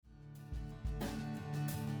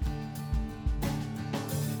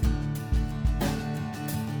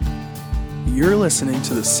You're listening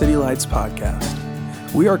to the City Lights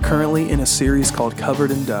Podcast. We are currently in a series called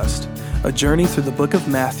Covered in Dust, a journey through the book of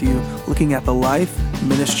Matthew, looking at the life,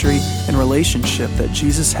 ministry, and relationship that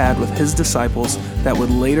Jesus had with his disciples that would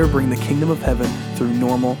later bring the kingdom of heaven through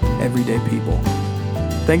normal, everyday people.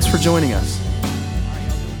 Thanks for joining us. All right,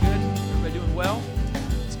 y'all doing good? Everybody doing well?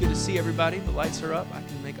 It's good to see everybody. The lights are up. I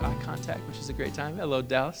can make eye contact, which is a great time. Hello,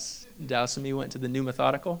 Dallas. Dallas and me went to the New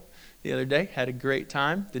Methodical the other day. Had a great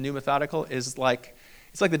time. The New Methodical is like,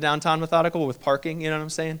 it's like the downtown Methodical with parking, you know what I'm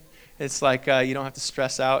saying? It's like you don't have to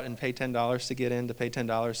stress out and pay $10 to get in, to pay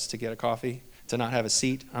 $10 to get a coffee, to not have a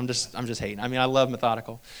seat. I'm just hating. I mean, I love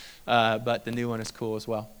Methodical, but the new one is cool as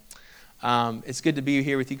well. It's good to be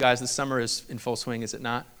here with you guys. The summer is in full swing, is it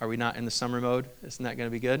not? Are we not in the summer mode? Isn't that going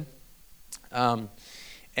to be good?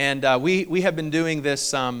 We have been doing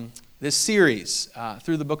this this series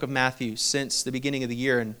through the book of Matthew since the beginning of the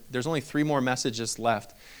year, and there's only 3 more messages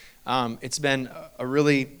left. It's been a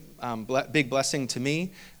really big blessing to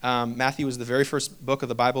me. Matthew was the very first book of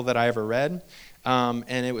the Bible that I ever read,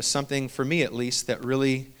 and it was something, for me at least, that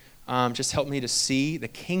really just helped me to see the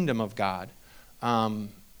kingdom of God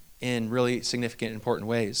in really significant, important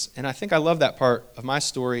ways. And I think I love that part of my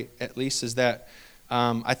story, at least, is that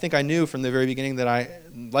I think I knew from the very beginning that I,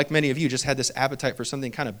 like many of you, just had this appetite for something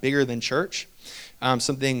kind of bigger than church,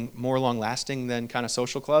 something more long-lasting than kind of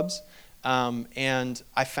social clubs. And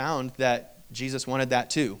I found that Jesus wanted that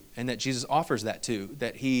too, and that Jesus offers that too,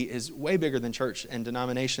 that he is way bigger than church and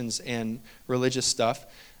denominations and religious stuff.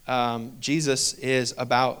 Jesus is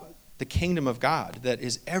about the kingdom of God that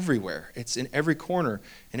is everywhere. It's in every corner,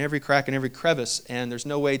 in every crack, in every crevice, and there's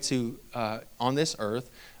no way to, on this earth,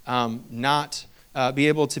 not be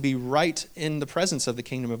able to be right in the presence of the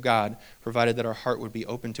kingdom of God, provided that our heart would be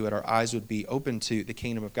open to it, our eyes would be open to the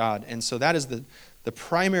kingdom of God. And so that is the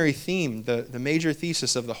primary theme, the major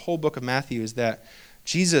thesis of the whole book of Matthew is that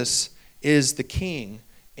Jesus is the king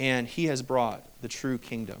and he has brought the true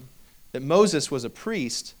kingdom. That Moses was a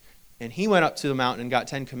priest and he went up to the mountain and got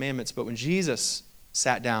 10 commandments, but when Jesus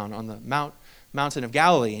sat down on the mountain of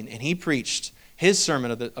Galilee and he preached his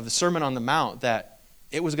sermon of the Sermon on the Mount, that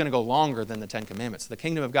it was going to go longer than the 10 commandments. The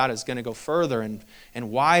kingdom of God is going to go further and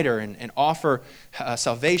wider and offer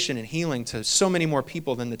salvation and healing to so many more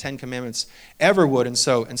people than the 10 commandments ever would. And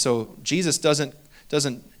so Jesus doesn't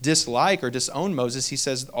dislike or disown Moses. He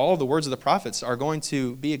says all the words of the prophets are going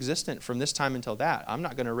to be existent from this time until that. I'm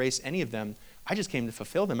not going to erase any of them. I just came to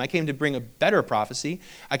fulfill them. I came to bring a better prophecy.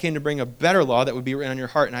 I came to bring a better law that would be written on your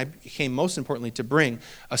heart. And I came, most importantly, to bring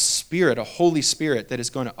a spirit, a Holy Spirit that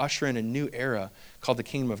is going to usher in a new era called the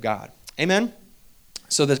kingdom of God. Amen?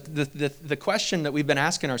 So the question that we've been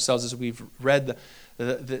asking ourselves as we've read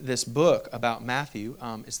this book about Matthew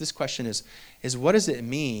is this question is what does it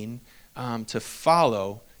mean to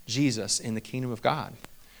follow Jesus in the kingdom of God?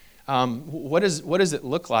 What does it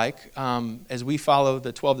look like as we follow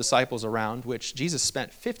the 12 disciples around, which Jesus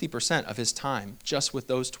spent 50% of his time just with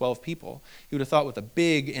those 12 people? He would have thought with a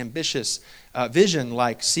big, ambitious vision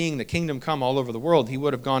like seeing the kingdom come all over the world, he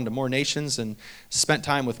would have gone to more nations and spent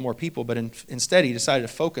time with more people, but instead he decided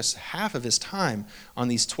to focus half of his time on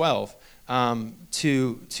these 12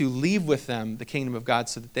 to leave with them the kingdom of God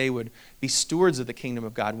so that they would be stewards of the kingdom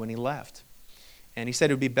of God when he left. And he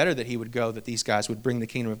said it would be better that he would go, that these guys would bring the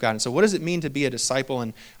kingdom of God. And so what does it mean to be a disciple?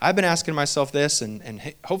 And I've been asking myself this,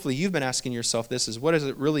 and hopefully you've been asking yourself this, is what does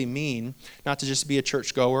it really mean not to just be a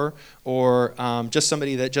churchgoer or just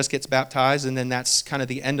somebody that just gets baptized and then that's kind of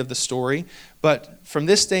the end of the story. But from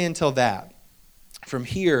this day until that, from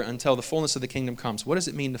here until the fullness of the kingdom comes, what does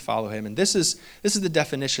it mean to follow him? And this is the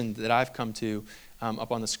definition that I've come to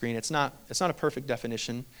up on the screen. It's not a perfect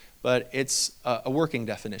definition, but it's a working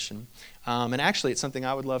definition. And actually, it's something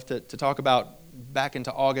I would love to talk about back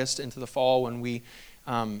into August, into the fall, when we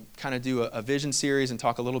kind of do a vision series and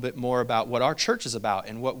talk a little bit more about what our church is about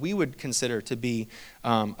and what we would consider to be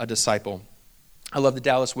a disciple. I love the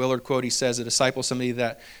Dallas Willard quote. He says, a disciple is somebody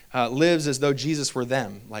that lives as though Jesus were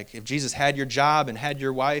them. Like if Jesus had your job and had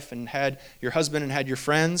your wife and had your husband and had your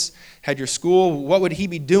friends, had your school, what would he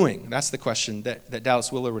be doing? That's the question that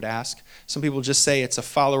Dallas Willard would ask. Some people just say it's a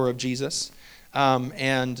follower of Jesus.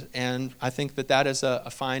 And I think that is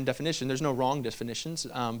a fine definition. There's no wrong definitions.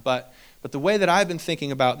 But the way that I've been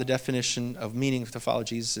thinking about the definition of meaning to follow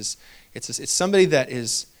Jesus is it's somebody that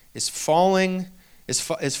is following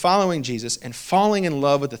Jesus and falling in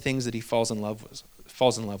love with the things that he falls in love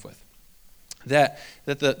with. That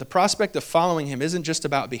the prospect of following him isn't just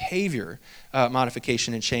about behavior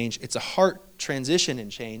modification and change. It's a heart transition and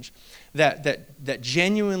change that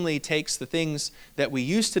genuinely takes the things that we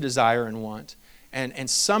used to desire and want and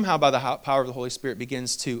somehow by the power of the Holy Spirit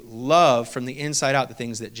begins to love from the inside out the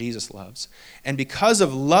things that Jesus loves. And because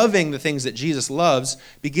of loving the things that Jesus loves,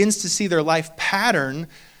 begins to see their life pattern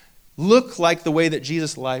look like the way that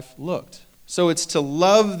Jesus' life looked. So it's to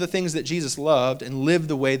love the things that Jesus loved and live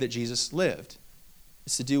the way that Jesus lived.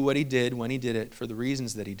 It's to do what he did when he did it for the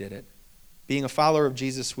reasons that he did it. Being a follower of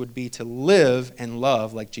Jesus would be to live and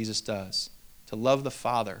love like Jesus does, to love the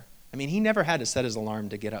Father. I mean, he never had to set his alarm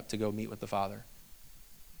to get up to go meet with the Father.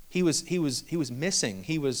 He was missing.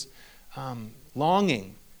 He was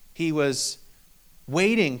longing. He was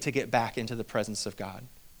waiting to get back into the presence of God.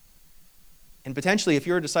 And potentially, if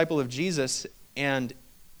you're a disciple of Jesus and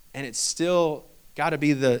it's still got to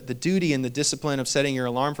be the duty and the discipline of setting your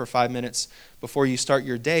alarm for 5 minutes before you start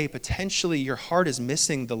your day, potentially your heart is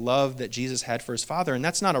missing the love that Jesus had for his Father. And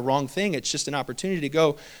that's not a wrong thing. It's just an opportunity to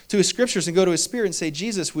go to his scriptures and go to his Spirit and say,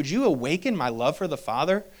 Jesus, would you awaken my love for the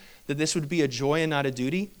Father, that this would be a joy and not a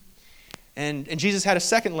duty? And Jesus had a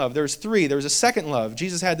second love. There was three. There was a second love.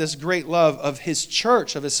 Jesus had this great love of his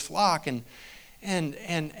church, of his flock. And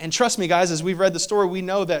trust me, guys, as we've read the story, we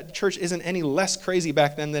know that church isn't any less crazy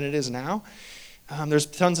back then than it is now. There's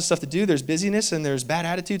tons of stuff to do. There's busyness and there's bad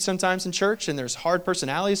attitudes sometimes in church and there's hard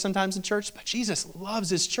personalities sometimes in church. But Jesus loves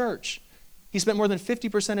his church. He spent more than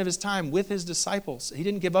 50% of his time with his disciples. He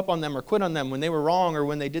didn't give up on them or quit on them when they were wrong or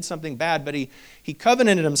when they did something bad, but he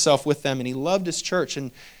covenanted himself with them and he loved his church.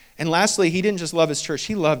 And lastly, he didn't just love his church,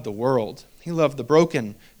 he loved the world. He loved the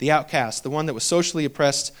broken, the outcast, the one that was socially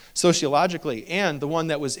oppressed sociologically, and the one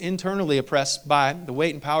that was internally oppressed by the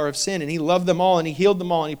weight and power of sin. And he loved them all, and he healed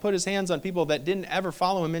them all, and he put his hands on people that didn't ever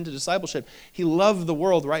follow him into discipleship. He loved the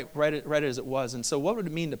world right as it was. And so what would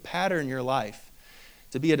it mean to pattern your life,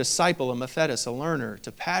 to be a disciple, a Methodist, a learner,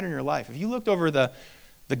 to pattern your life? If you looked over the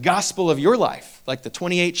gospel of your life, like the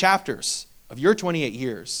 28 chapters of your 28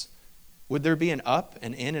 years, would there be an up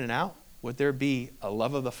and in and out? Would there be a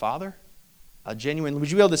love of the Father? A genuine,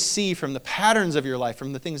 would you be able to see from the patterns of your life,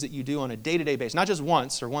 from the things that you do on a day-to-day basis, not just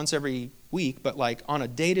once or once every week, but like on a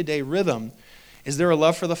day-to-day rhythm, is there a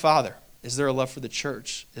love for the Father? Is there a love for the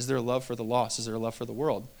church? Is there a love for the lost? Is there a love for the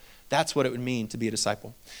world? That's what it would mean to be a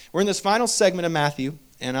disciple. We're in this final segment of Matthew,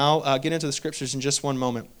 and I'll get into the scriptures in just one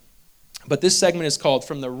moment. But this segment is called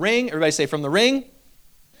From the Ring. Everybody say, From the Ring.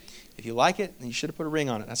 If you like it, then you should have put a ring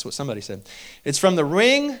on it. That's what somebody said. It's from the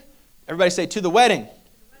ring. Everybody say, to the wedding.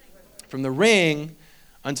 From the ring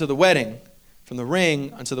unto the wedding. From the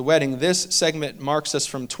ring unto the wedding. This segment marks us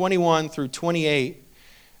from 21 through 28.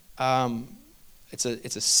 It's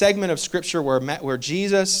a segment of Scripture where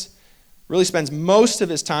Jesus really spends most of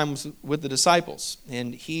his time with the disciples.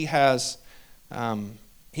 And he has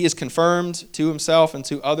confirmed to himself and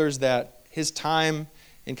to others that his time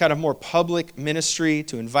in kind of more public ministry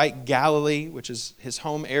to invite Galilee, which is his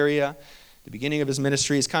home area, the beginning of his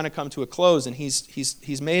ministry, has kind of come to a close, and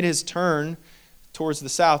he's made his turn towards the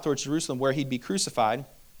south, towards Jerusalem, where he'd be crucified.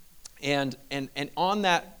 And on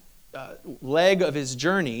that leg of his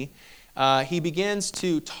journey, he begins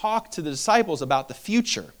to talk to the disciples about the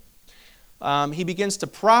future. He begins to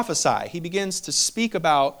prophesy. He begins to speak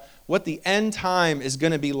about what the end time is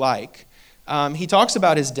going to be like. He talks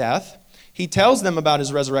about his death. He tells them about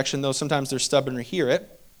his resurrection, though sometimes they're stubborn to hear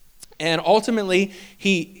it. And ultimately,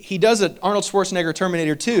 he does an Arnold Schwarzenegger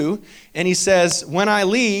Terminator 2, and he says, when I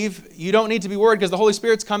leave, you don't need to be worried because the Holy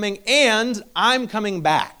Spirit's coming, and I'm coming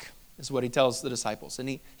back, is what he tells the disciples. And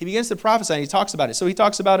he begins to prophesy, and he talks about it. So he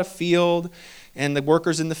talks about a field and the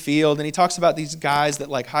workers in the field, and he talks about these guys that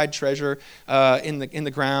like hide treasure in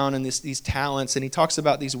the ground and these talents, and he talks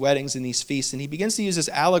about these weddings and these feasts, and he begins to use this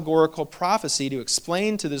allegorical prophecy to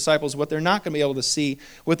explain to the disciples what they're not going to be able to see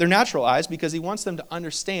with their natural eyes, because he wants them to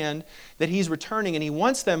understand that he's returning, and he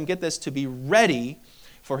wants them, get this, to be ready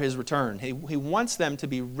for his return. He wants them to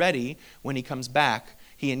be ready when he comes back.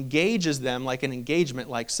 He engages them like an engagement,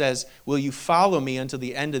 like says, will you follow me until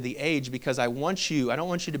the end of the age? Because I don't want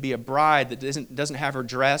you to be a bride that doesn't have her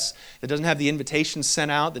dress, that doesn't have the invitation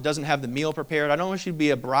sent out, that doesn't have the meal prepared. I don't want you to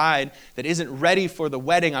be a bride that isn't ready for the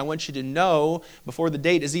wedding. I want you to know before the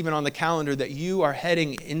date is even on the calendar that you are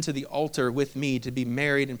heading into the altar with me to be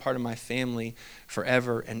married and part of my family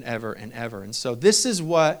forever and ever and ever. And so this is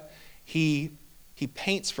what he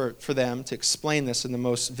paints for them to explain this in the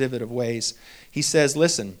most vivid of ways. He says,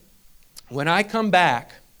 listen, when I come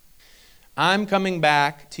back, I'm coming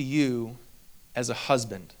back to you as a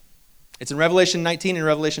husband. It's in Revelation 19 and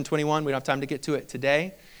Revelation 21. We don't have time to get to it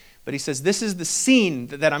today. But he says, this is the scene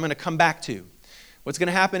that I'm going to come back to. What's going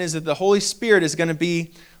to happen is that the Holy Spirit is going to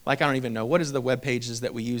be, like, I don't even know, what is the web pages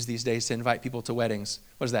that we use these days to invite people to weddings?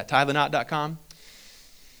 What is that, tithetheknot.com?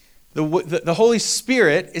 The Holy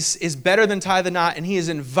Spirit is better than tie the knot, and he is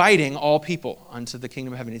inviting all people unto the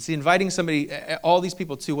kingdom of heaven. He's inviting all these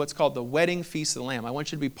people to what's called the wedding feast of the Lamb. I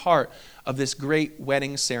want you to be part of this great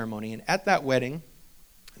wedding ceremony. And at that wedding,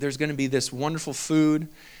 there's going to be this wonderful food,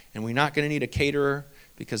 and we're not going to need a caterer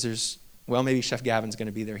because maybe Chef Gavin's going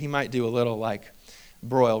to be there. He might do a little like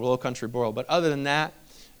Low Country broil. But other than that,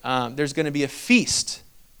 there's going to be a feast,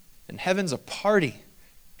 and heaven's a party.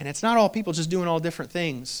 And it's not all people just doing all different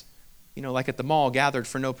things, like at the mall, gathered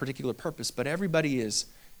for no particular purpose, but everybody is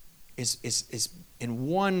in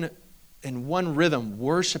one rhythm,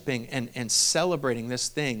 worshiping and celebrating this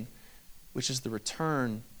thing, which is the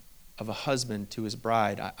return of a husband to his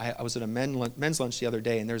bride. I was at a men's lunch the other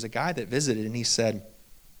day, and there's a guy that visited, and he said,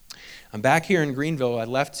 I'm back here in Greenville. I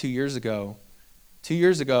left 2 years ago. 2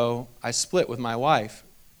 years ago, I split with my wife.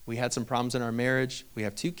 We had some problems in our marriage. We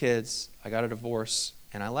have 2 kids. I got a divorce,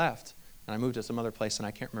 and I left. And I moved to some other place, and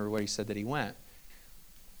I can't remember where he said that he went.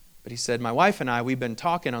 But he said, my wife and I, we've been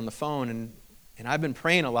talking on the phone, and I've been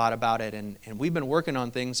praying a lot about it, and we've been working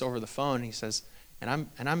on things over the phone. And he says, and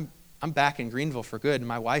I'm back in Greenville for good, and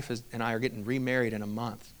my wife and I are getting remarried in a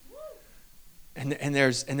month. And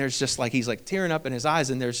there's just like, he's like tearing up in his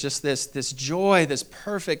eyes, and there's just this joy, this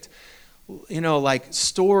perfect, like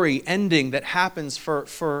story ending that happens for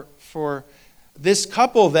this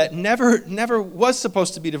couple that never was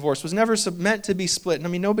supposed to be divorced, was never meant to be split. And I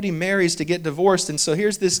mean, nobody marries to get divorced. And so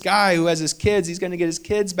here's this guy who has his kids. He's going to get his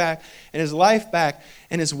kids back and his life back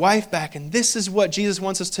and his wife back. And this is what Jesus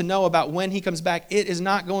wants us to know about when he comes back. It is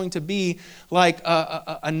not going to be like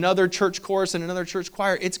another church chorus and another church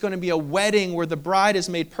choir. It's going to be a wedding where the bride is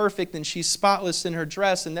made perfect and she's spotless in her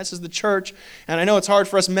dress. And this is the church. And I know it's hard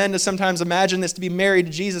for us men to sometimes imagine this, to be married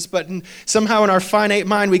to Jesus, but somehow in our finite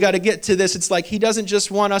mind, we got to get to this. It's like he doesn't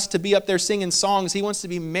just want us to be up there singing songs. He wants to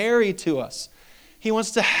be married to us. He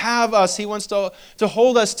wants to have us. He wants to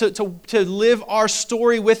hold us, to live our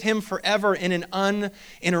story with him forever in an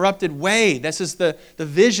uninterrupted way. This is the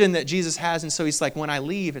vision that Jesus has. And so he's like, when I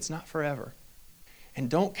leave, it's not forever. And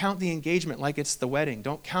don't count the engagement like it's the wedding.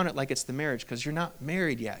 Don't count it like it's the marriage, because you're not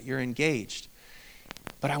married yet. You're engaged.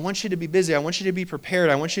 But I want you to be busy. I want you to be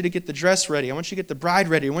prepared. I want you to get the dress ready. I want you to get the bride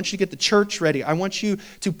ready. I want you to get the church ready. I want you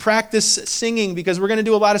to practice singing, because we're going to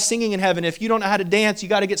do a lot of singing in heaven. If you don't know how to dance, you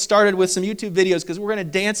got to get started with some YouTube videos, because we're going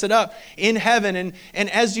to dance it up in heaven. And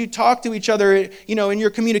as you talk to each other, in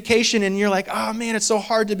your communication, and you're like, oh man, it's so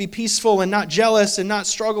hard to be peaceful and not jealous and not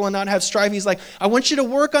struggle and not have strife. He's like, I want you to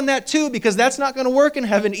work on that too, because that's not going to work in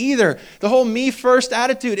heaven either. The whole me first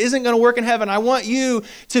attitude isn't going to work in heaven. I want you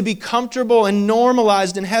to be comfortable and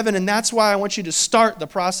normalized in heaven, and that's why I want you to start the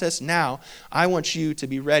process now. I want you to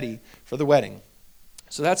be ready for the wedding.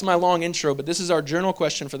 So that's my long intro, but this is our journal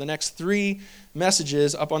question for the next 3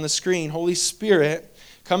 messages up on the screen. Holy Spirit,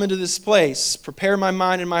 come into this place. Prepare my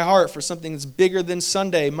mind and my heart for something that's bigger than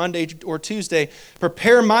Sunday, Monday, or Tuesday.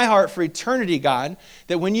 Prepare my heart for eternity, God,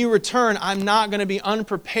 that when you return, I'm not going to be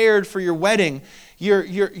unprepared for your wedding, your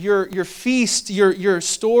feast, your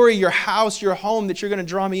story, your house, your home that you're going to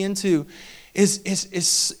draw me into.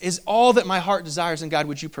 Is all that my heart desires. And God,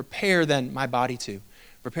 would you prepare then my body to?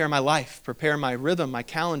 Prepare my life, prepare my rhythm, my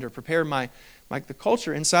calendar, prepare the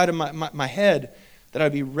culture inside of my head, that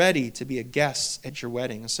I'd be ready to be a guest at your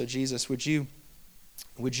wedding. And so Jesus, would you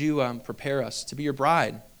prepare us to be your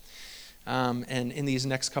bride? And in these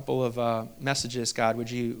next couple of messages, God,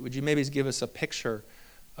 would you maybe give us a picture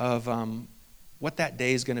of what that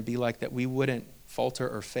day is going to be like, that we wouldn't falter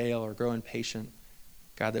or fail or grow impatient.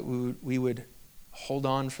 God, that we would hold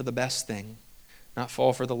on for the best thing, not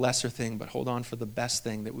fall for the lesser thing, but hold on for the best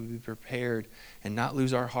thing, that we be prepared and not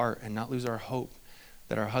lose our heart and not lose our hope,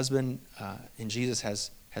 that our husband in Jesus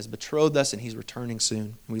has betrothed us and he's returning soon.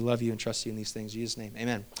 And we love you and trust you in these things. In Jesus' name,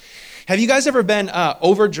 amen. Have you guys ever been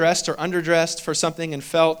overdressed or underdressed for something and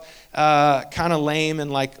felt kind of lame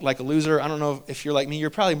and like a loser? I don't know if you're like me. You're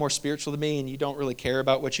probably more spiritual than me and you don't really care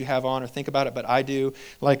about what you have on or think about it, but I do.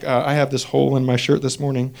 Like I have this hole in my shirt this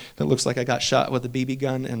morning that looks like I got shot with a BB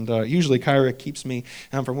gun, and usually Kyra keeps me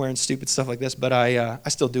from wearing stupid stuff like this, but I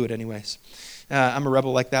still do it anyways. I'm a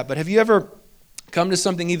rebel like that. But have you ever come to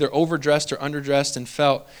something either overdressed or underdressed and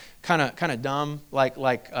felt kind of dumb, like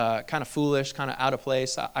kind of foolish, kind of out of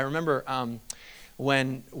place? I remember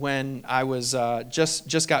when I was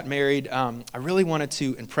just got married, I really wanted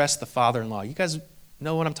to impress the father-in-law. You guys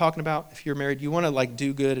know what I'm talking about? If you're married, you want to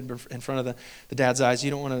do good in front of the dad's eyes.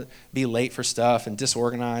 You don't want to be late for stuff and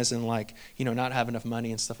disorganized and not have enough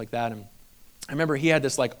money and stuff like that. And I remember he had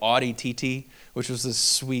this Audi TT, which was this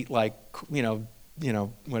sweet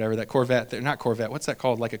whatever, that Corvette, not Corvette, what's that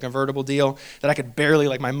called? Like a convertible deal that I could barely,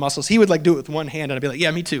 like my muscles, he would like do it with one hand and I'd be like,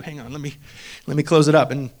 yeah, me too, hang on, let me close it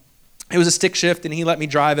up. And it was a stick shift and he let me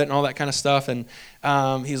drive it and all that kind of stuff. And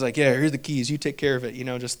he's like, yeah, here's the keys, you take care of it,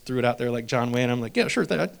 just threw it out there like John Wayne. I'm like, yeah, sure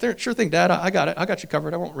thing, Dad, I got it, I got you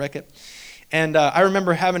covered, I won't wreck it. And I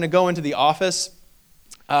remember having to go into the office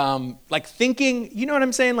like thinking, you know what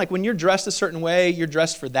I'm saying? Like when you're dressed a certain way, you're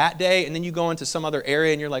dressed for that day, and then you go into some other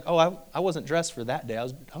area and you're like, oh, I wasn't dressed for that day. I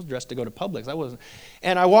was dressed to go to Publix. I wasn't.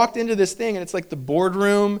 And I walked into this thing and it's like the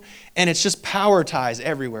boardroom and it's just power ties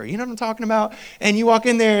everywhere. You know what I'm talking about? And you walk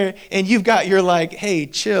in there and you've got your like, hey,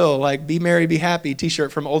 chill, like be merry, be happy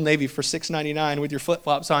t-shirt from Old Navy for $6.99 with your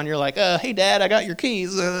flip-flops on. You're like, hey, Dad, I got your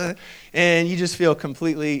keys. And you just feel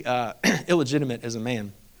completely illegitimate as a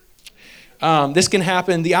man. This can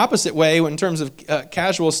happen the opposite way in terms of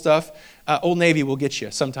casual stuff. Old Navy will get you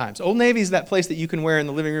sometimes. Old Navy is that place that you can wear in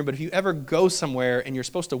the living room, but if you ever go somewhere and you're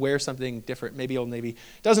supposed to wear something different, maybe Old Navy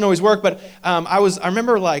doesn't always work. But I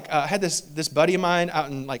remember like I had this buddy of mine out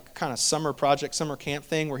in like kind of summer camp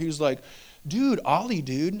thing where he was like, dude,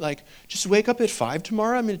 like just wake up at 5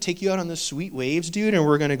 tomorrow. I'm going to take you out on the sweet waves, dude, and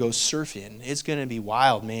we're going to go surfing. It's going to be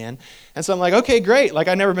wild, man. And so I'm like, okay, great. Like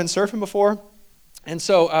I've never been surfing before. And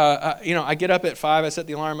so, I get up at 5, I set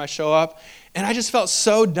the alarm, I show up, and I just felt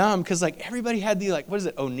so dumb because, like, everybody had the, like, what is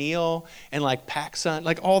it, O'Neill and, like, PacSun,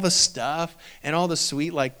 like, all the stuff and all the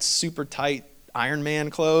sweet, like, super tight Iron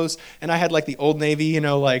Man clothes. And I had, like, the Old Navy,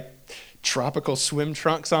 like, tropical swim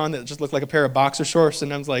trunks on that just looked like a pair of boxer shorts,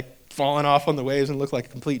 and I was, like, falling off on the waves and looked like a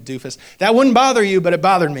complete doofus. That wouldn't bother you, but it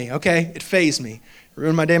bothered me, okay? It fazed me. It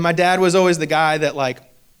ruined my day. My dad was always the guy that, like,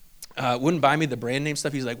 wouldn't buy me the brand name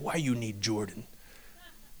stuff. He's like, why you need Jordan?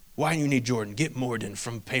 Why do you need Jordan? Get Morden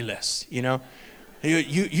from Payless, You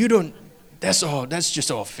don't, that's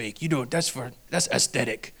just all fake. You don't, that's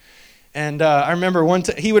aesthetic. And I remember one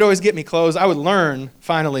time, he would always get me clothes. I would learn,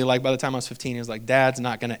 finally, like by the time I was 15, he was like, Dad's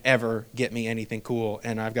not going to ever get me anything cool,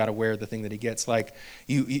 and I've got to wear the thing that he gets. Like,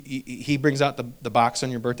 he brings out the box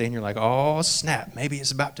on your birthday, and you're like, oh, snap, maybe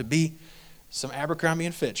it's about to be some Abercrombie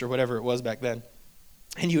 & Fitch or whatever it was back then.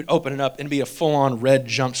 And you would open it up and be a full-on red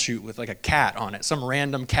jumpsuit with like a cat on it, some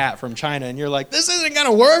random cat from China, and you're like, this isn't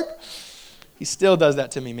gonna work. He still does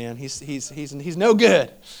that to me, man. He's no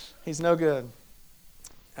good. He's no good.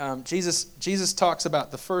 Jesus talks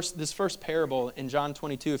about this first parable in John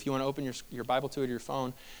 22. If you want to open your Bible to it or your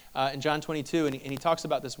phone, in John 22, and he talks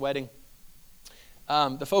about this wedding.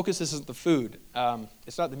 The focus isn't the food.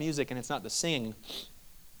 It's not the music and it's not the singing.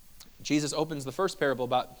 Jesus opens the first parable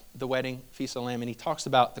about the wedding, Feast of the Lamb, and he talks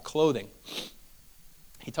about the clothing.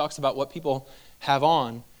 He talks about what people have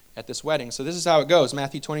on at this wedding. So this is how it goes.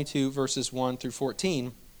 Matthew 22, verses 1 through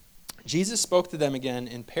 14. Jesus spoke to them again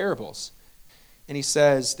in parables. And he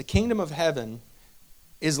says, the kingdom of heaven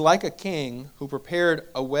is like a king who prepared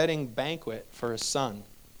a wedding banquet for his son.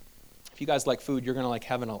 If you guys like food, you're going to like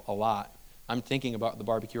heaven a lot. I'm thinking about the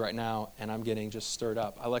barbecue right now, and I'm getting just stirred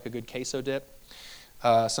up. I like a good queso dip.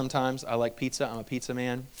 Sometimes I like pizza. I'm a pizza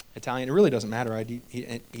man. Italian, it really doesn't matter. I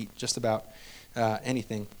eat just about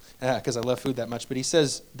anything because I love food that much. But he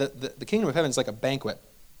says that the kingdom of heaven is like a banquet.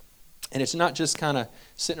 And it's not just kind of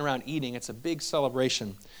sitting around eating. It's a big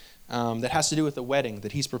celebration that has to do with the wedding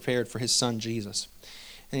that he's prepared for his son Jesus.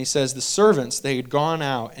 And he says the servants, they had gone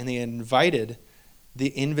out and they had invited the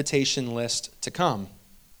invitation list to come.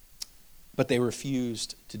 But they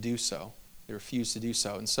refused to do so. They refused to do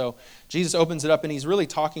so. And so Jesus opens it up, and he's really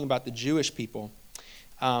talking about the Jewish people.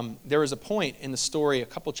 There was a point in the story a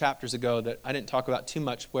couple chapters ago that I didn't talk about too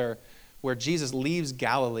much where Jesus leaves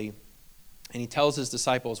Galilee, and he tells his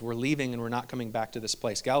disciples, we're leaving and we're not coming back to this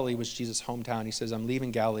place. Galilee was Jesus' hometown. He says, I'm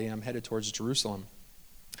leaving Galilee and I'm headed towards Jerusalem.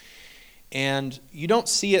 And you don't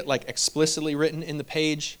see it like explicitly written in the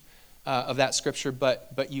page of that scripture,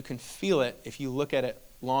 but you can feel it if you look at it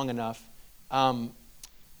long enough.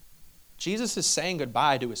 Jesus is saying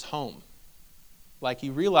goodbye to his home. Like,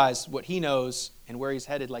 you realize what he knows and where he's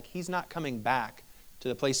headed. Like, he's not coming back to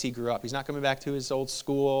the place he grew up. He's not coming back to his old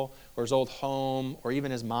school or his old home or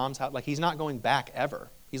even his mom's house. Like, he's not going back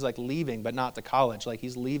ever. He's like leaving, but not to college. Like,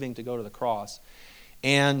 he's leaving to go to the cross.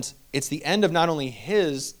 And it's the end of not only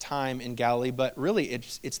his time in Galilee, but really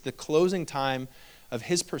it's the closing time of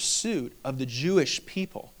his pursuit of the Jewish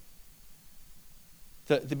people.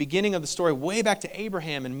 The beginning of the story, way back to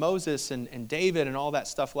Abraham and Moses and David and all that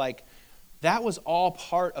stuff, like, that was all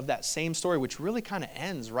part of that same story, which really kind of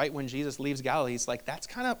ends right when Jesus leaves Galilee. It's like, that's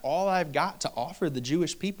kind of all I've got to offer the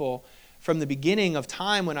Jewish people from the beginning of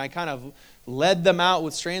time, when I kind of led them out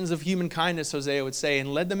with strands of human kindness, Hosea would say,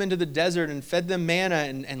 and led them into the desert and fed them manna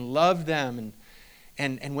and loved them.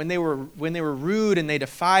 And when they were rude and they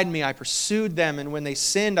defied me, I pursued them. And when they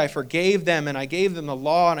sinned, I forgave them. And I gave them the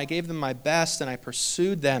law, and I gave them my best, and I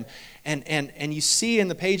pursued them. And you see in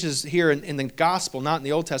the pages here in the gospel, not in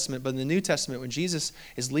the Old Testament, but in the New Testament, when Jesus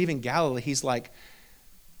is leaving Galilee, he's like,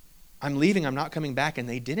 I'm leaving, I'm not coming back. And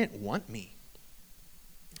they didn't want me.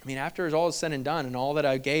 I mean, after all is said and done, and all that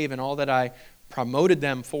I gave, and all that I promoted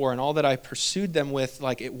them for, and all that I pursued them with,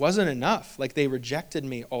 like, it wasn't enough. Like, they rejected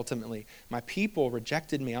me ultimately. My people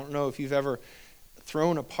rejected me. I don't know if you've ever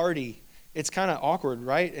thrown a party. It's kind of awkward,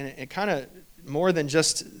 right? And it kind of, more than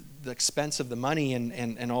just the expense of the money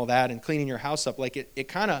and all that and cleaning your house up, like it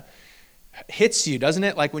kind of hits you, doesn't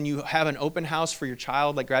it? Like when you have an open house for your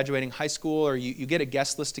child, like graduating high school, or you get a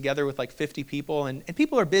guest list together with like 50 people, and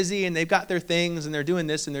people are busy and they've got their things and they're doing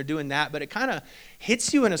this and they're doing that, but it kind of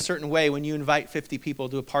hits you in a certain way when you invite 50 people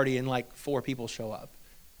to a party and like 4 people show up.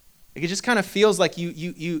 Like it just kind of feels like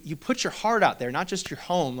you put your heart out there, not just your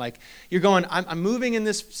home. Like you're going, I'm moving in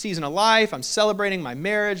this season of life, I'm celebrating my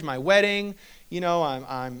marriage, my wedding, you know,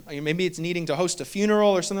 I'm maybe it's needing to host a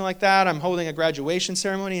funeral or something like that. I'm holding a graduation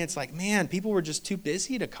ceremony. And it's like, man, people were just too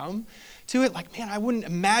busy to come to it. Like, man, I wouldn't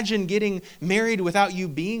imagine getting married without you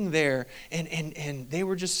being there. And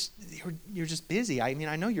you're just busy. I mean,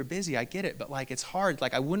 I know you're busy. I get it. But like, it's hard.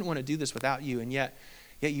 Like, I wouldn't want to do this without you. And yet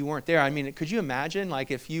you weren't there. I mean, could you imagine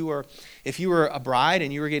like if you were a bride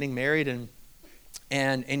and you were getting married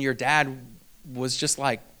and your dad was just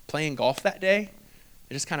like playing golf that day?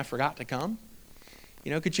 They just kind of forgot to come. You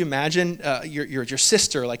know, could you imagine your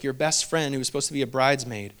sister, like your best friend who was supposed to be a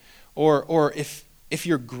bridesmaid, or if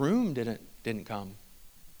your groom didn't come,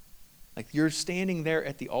 like you're standing there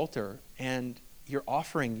at the altar and you're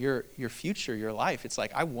offering your future, your life. It's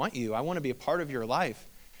like, I want you. I want to be a part of your life.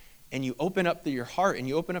 And you open up your heart and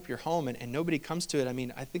you open up your home and nobody comes to it. I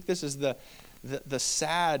mean, I think this is the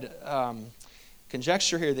sad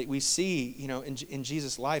conjecture here that we see, you know, in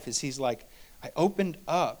Jesus' life is he's like, I opened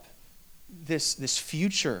up this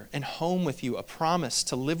future and home with you, a promise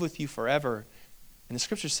to live with you forever. And the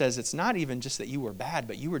scripture says it's not even just that you were bad,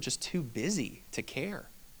 but you were just too busy to care.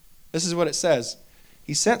 This is what it says.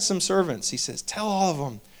 He sent some servants. He says, tell all of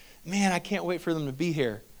them, man, I can't wait for them to be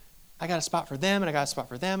here. I got a spot for them, and I got a spot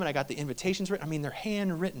for them, and I got the invitations written. I mean, they're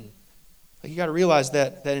handwritten. Like, you got to realize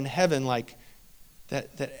that in heaven, like,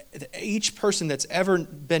 that each person that's ever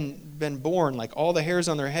been born, like all the hairs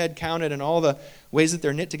on their head counted and all the ways that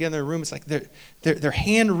they're knit together in a room, it's like they're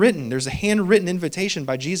handwritten. There's a handwritten invitation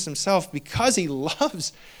by Jesus himself because he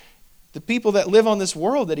loves the people that live on this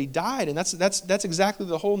world, that he died. And that's exactly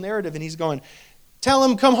the whole narrative. And he's going, tell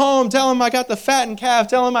him, come home. Tell him I got the fattened calf.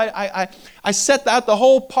 Tell him I set out the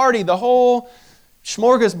whole party, the whole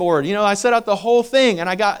smorgasbord. You know, I set out the whole thing, and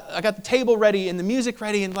I got the table ready and the music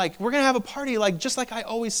ready, and like, we're going to have a party, like, just like I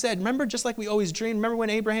always said. Remember, just like we always dreamed. Remember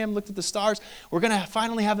when Abraham looked at the stars? We're going to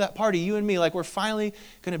finally have that party, you and me, like we're finally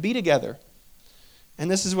going to be together.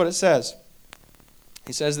 And this is what it says.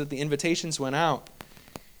 He says that the invitations went out,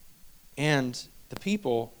 and the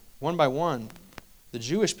people, one by one, the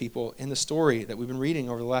Jewish people in the story that we've been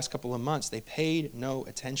reading over the last couple of months, they paid no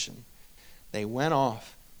attention. They went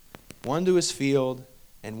off, one to his field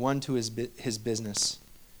and one to his business,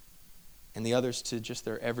 and the others to just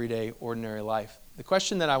their everyday, ordinary life. The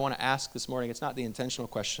question that I want to ask this morning, it's not the intentional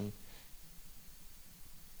question,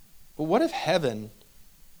 but what if heaven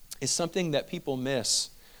is something that people miss,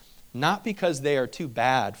 not because they are too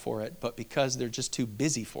bad for it, but because they're just too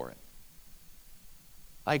busy for it?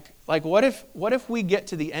 Like what if we get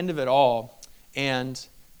to the end of it all and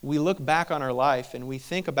we look back on our life and we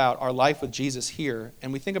think about our life with Jesus here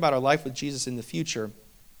and we think about our life with Jesus in the future,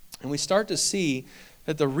 and we start to see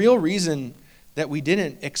that the real reason that we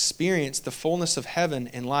didn't experience the fullness of heaven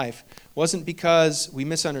in life wasn't because we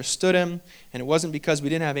misunderstood him, and it wasn't because we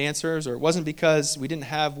didn't have answers, or it wasn't because we didn't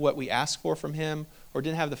have what we asked for from him, or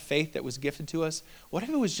didn't have the faith that was gifted to us. What if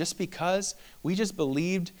it was just because we just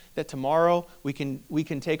believed that tomorrow we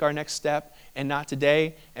can take our next step, and not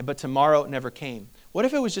today, but tomorrow never came? What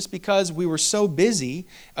if it was just because we were so busy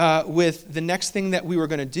with the next thing that we were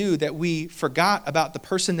going to do that we forgot about the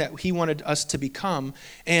person that he wanted us to become,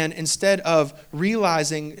 and instead of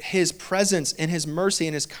realizing his presence and his mercy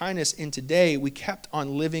and his kindness in today, we kept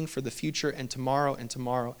on living for the future and tomorrow and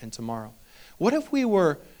tomorrow and tomorrow? What if we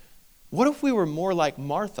were more like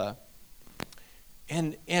Martha,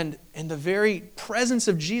 and the very presence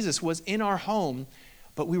of Jesus was in our home,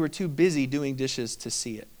 but we were too busy doing dishes to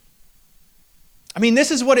see it? I mean,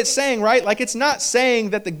 this is what it's saying, right? Like, it's not saying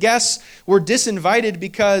that the guests were disinvited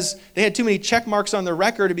because they had too many check marks on their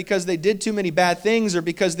record, or because they did too many bad things, or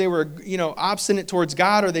because they were, obstinate towards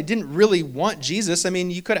God, or they didn't really want Jesus. I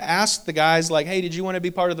mean, you could have asked the guys, like, hey, did you want to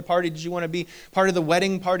be part of the party? Did you want to be part of the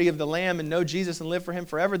wedding party of the Lamb and know Jesus and live for him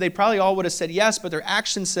forever? They probably all would have said yes, but their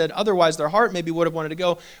actions said otherwise. Their heart maybe would have wanted to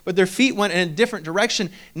go, but their feet went in a different direction,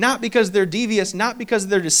 not because they're devious, not because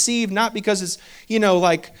they're deceived, not because it's,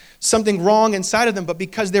 like something wrong inside of them, but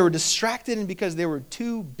because they were distracted and because they were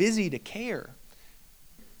too busy to care.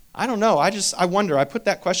 I don't know. I wonder. I put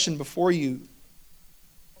that question before you.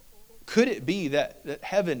 Could it be that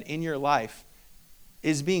heaven in your life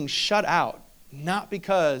is being shut out, not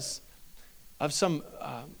because of some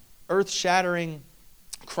earth-shattering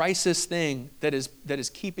crisis thing that is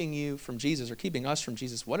keeping you from Jesus or keeping us from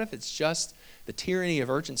Jesus? What if it's just the tyranny of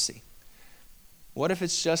urgency? What if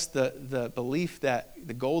it's just the belief that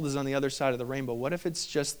the gold is on the other side of the rainbow? What if it's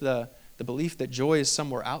just the belief that joy is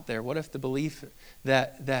somewhere out there? What if the belief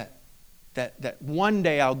that one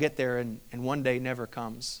day I'll get there and one day never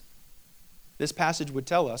comes? This passage would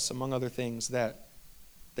tell us, among other things, that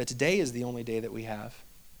today is the only day that we have,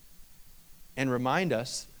 and remind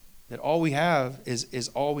us that all we have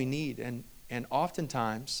is all we need. And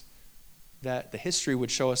oftentimes that the history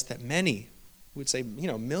would show us that many would say,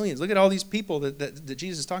 millions. Look at all these people that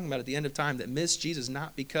Jesus is talking about at the end of time that miss Jesus,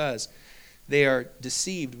 not because they are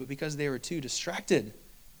deceived, but because they were too distracted,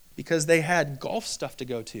 because they had golf stuff to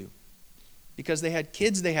go to, because they had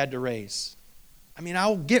kids they had to raise. I mean,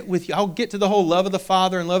 I'll get with you. I'll get to the whole love of the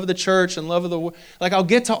Father and love of the church and love of the... I'll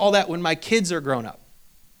get to all that when my kids are grown up,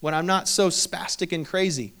 when I'm not so spastic and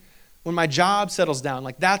crazy. When my job settles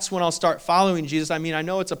down, that's when I'll start following Jesus. I mean, I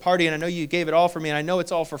know it's a party and I know you gave it all for me and I know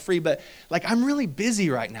it's all for free, but I'm really busy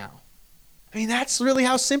right now. I mean, that's really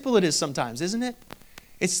how simple it is sometimes, isn't it?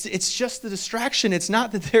 It's just the distraction. It's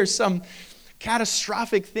not that there's some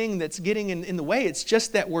catastrophic thing that's getting in the way. It's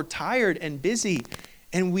just that we're tired and busy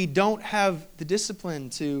and we don't have the discipline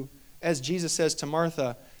to, as Jesus says to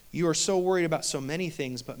Martha, you are so worried about so many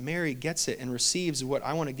things, but Mary gets it and receives what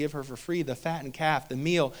I want to give her for free, the fattened calf, the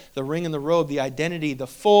meal, the ring and the robe, the identity, the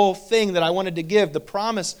full thing that I wanted to give, the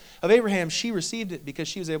promise of Abraham. She received it because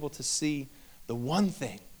she was able to see the one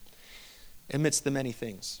thing amidst the many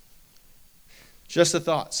things. Just a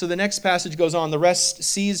thought. So the next passage goes on. The rest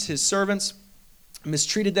seized his servants,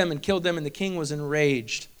 mistreated them, and killed them, and the king was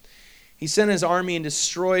enraged. He sent his army and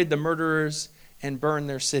destroyed the murderers and burn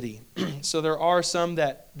their city. So there are some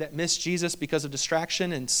that miss Jesus because of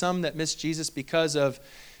distraction, and some that miss Jesus because of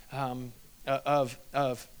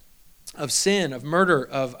sin, of murder,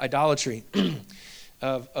 of idolatry,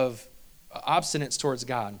 of obstinance towards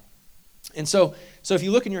God. And so if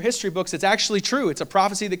you look in your history books, it's actually true. It's a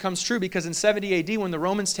prophecy that comes true because in 70 AD, when the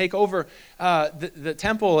Romans take over the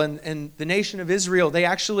temple and the nation of Israel, they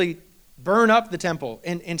actually burn up the temple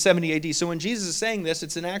in 70 AD. So when Jesus is saying this,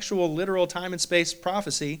 it's an actual literal time and space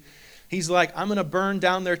prophecy. He's like, I'm going to burn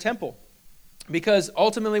down their temple. Because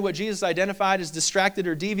ultimately what Jesus identified as distracted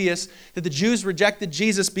or devious, that the Jews rejected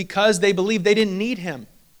Jesus because they believed they didn't need him.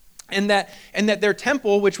 And that their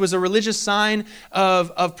temple, which was a religious sign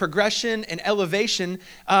of progression and elevation,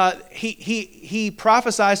 he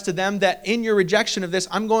prophesies to them that in your rejection of this,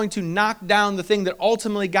 I'm going to knock down the thing that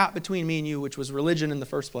ultimately got between me and you, which was religion in the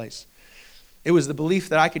first place. It was the belief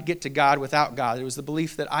that I could get to God without God. It was the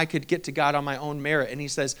belief that I could get to God on my own merit. And he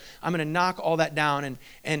says, I'm going to knock all that down.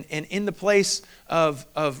 And in the place of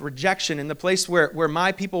rejection, in the place where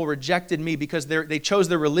my people rejected me because they chose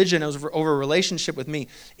their religion over a relationship with me,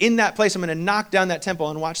 in that place, I'm going to knock down that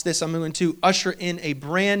temple. And watch this, I'm going to usher in a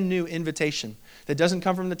brand new invitation that doesn't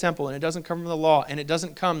come from the temple, and it doesn't come from the law, and it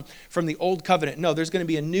doesn't come from the old covenant. No, there's going to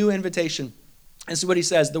be a new invitation. This is what he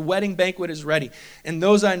says, the wedding banquet is ready. And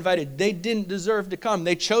those I invited, they didn't deserve to come.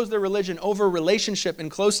 They chose their religion over relationship and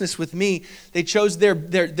closeness with me. They chose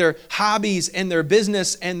their hobbies and their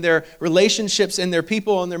business and their relationships and their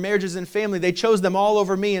people and their marriages and family. They chose them all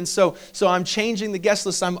over me. And so I'm changing the guest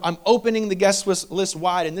list. I'm opening the guest list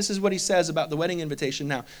wide. And this is what he says about the wedding invitation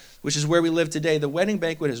now, which is where we live today. The wedding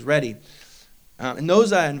banquet is ready. And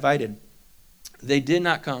those I invited, they did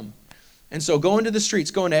not come. And so go into the streets,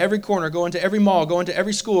 go into every corner, go into every mall, go into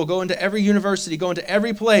every school, go into every university, go into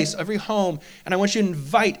every place, every home, and I want you to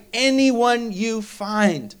invite anyone you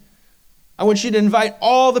find. I want you to invite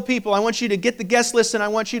all the people. I want you to get the guest list, and I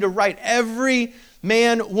want you to write every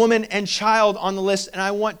man, woman, and child on the list, and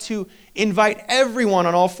I want to invite everyone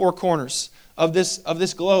on all four corners of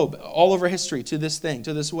this globe, all over history, to this thing,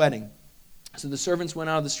 to this wedding. So the servants went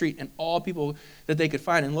out of the street, and all people that they could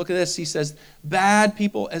find. And look at this. He says, bad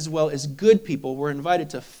people as well as good people were invited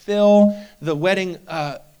to fill the wedding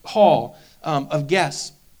hall of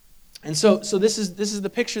guests. And so this is the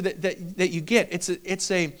picture that you get.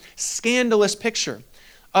 It's a scandalous picture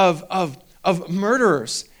of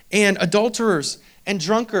murderers and adulterers and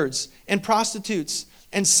drunkards and prostitutes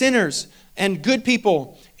and sinners and good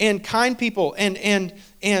people and kind people and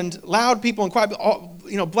loud people and quiet people, all,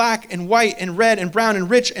 black and white and red and brown and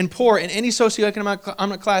rich and poor in any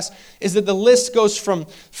socioeconomic class, is that the list goes from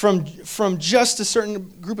just a certain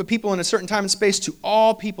group of people in a certain time and space to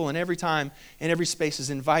all people in every time and every space is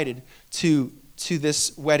invited to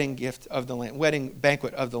this wedding gift of the Lamb, wedding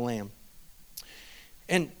banquet of the Lamb.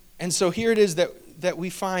 And so here it is that we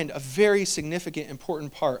find a very significant,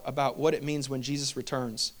 important part about what it means when Jesus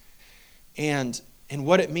returns and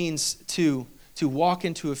what it means to walk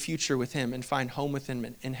into a future with him and find home with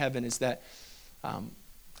him in heaven is that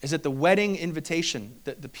the wedding invitation,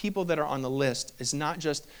 that the people that are on the list is not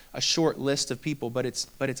just a short list of people, but it's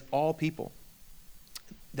all people.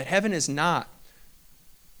 That heaven is not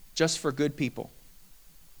just for good people.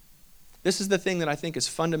 This is the thing that I think is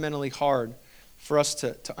fundamentally hard for us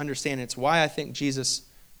to understand. It's why I think Jesus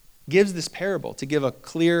gives this parable to give a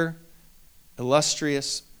clear,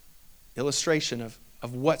 illustrious illustration of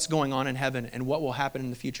what's going on in heaven and what will happen in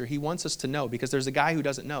the future. He wants us to know, because there's a guy who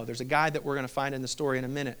doesn't know. There's a guy that we're going to find in the story in a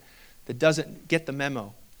minute that doesn't get the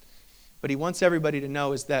memo. But he wants everybody to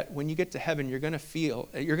know is that when you get to heaven, you're going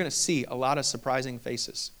to see a lot of surprising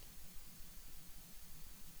faces.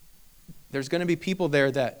 There's going to be people there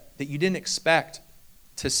that you didn't expect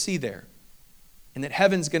to see there. And that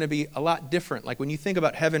heaven's going to be a lot different. Like when you think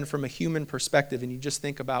about heaven from a human perspective and you just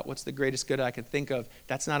think about what's the greatest good I could think of,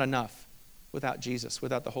 that's not enough without Jesus,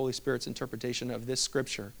 without the Holy Spirit's interpretation of this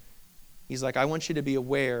scripture. He's like, I want you to be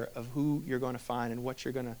aware of who you're going to find and what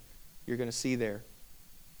you're going to see there.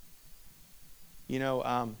 In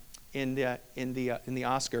the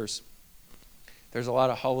Oscars, there's a lot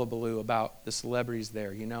of hullabaloo about the celebrities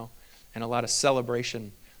there, and a lot of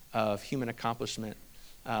celebration of human accomplishment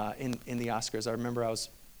in the Oscars. I remember I was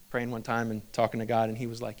praying one time and talking to God, and he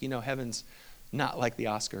was like, heaven's not like the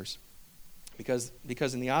Oscars. Because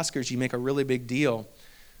in the Oscars, you make a really big deal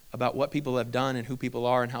about what people have done and who people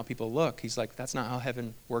are and how people look. He's like, that's not how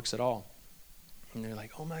heaven works at all. And they're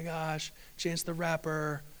like, oh my gosh, Chance the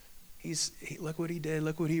Rapper, look what he did,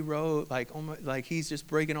 look what he wrote. Like he's just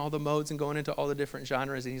breaking all the modes and going into all the different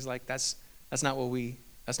genres. And he's like, that's not what we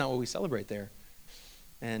celebrate there.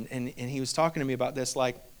 And he was talking to me about this,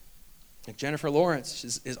 like Jennifer Lawrence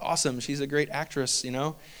is awesome. She's a great actress,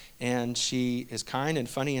 and she is kind and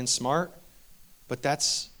funny and smart. But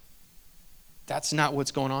that's not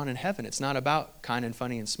what's going on in heaven. It's not about kind and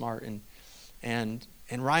funny and smart. And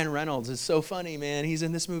Ryan Reynolds is so funny, man. He's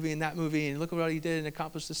in this movie and that movie, and look at what he did and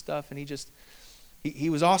accomplished this stuff. And he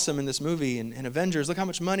was awesome in this movie. And Avengers, look how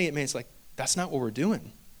much money it made. It's like, that's not what we're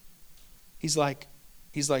doing. He's like,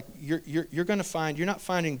 you're going to find, you're not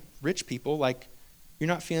finding rich people, like you're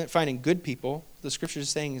not finding good people. The scripture is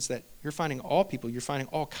saying is that you're finding all people. You're finding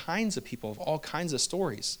all kinds of people of all kinds of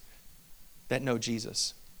stories that know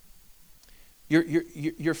Jesus.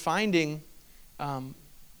 You're finding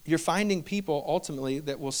people ultimately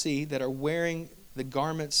that we'll see that are wearing the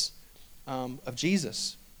garments of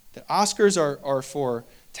Jesus. The Oscars are for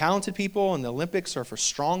talented people, and the Olympics are for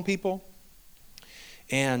strong people.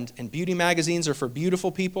 And beauty magazines are for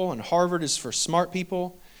beautiful people, and Harvard is for smart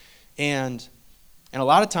people. And a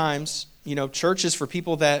lot of times, church is for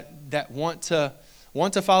people that want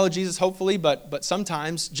to follow Jesus, hopefully, but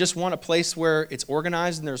sometimes just want a place where it's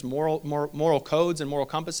organized and there's moral codes and moral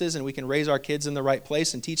compasses, and we can raise our kids in the right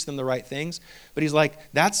place and teach them the right things. But he's like,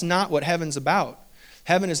 that's not what heaven's about.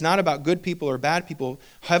 Heaven is not about good people or bad people.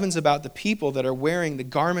 Heaven's about the people that are wearing the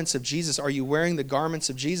garments of Jesus. Are you wearing the garments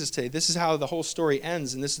of Jesus today? This is how the whole story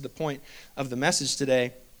ends, and this is the point of the message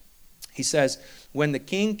today. He says, when the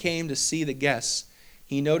king came to see the guests,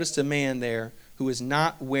 he noticed a man there who was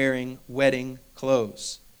not wearing wedding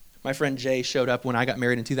clothes. My friend Jay showed up when I got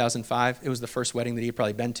married in 2005. It was the first wedding that he had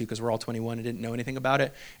probably been to because we're all 21 and didn't know anything about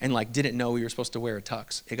it, and didn't know we were supposed to wear a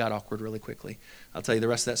tux. It got awkward really quickly. I'll tell you the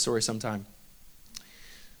rest of that story sometime.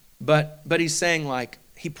 But he's saying,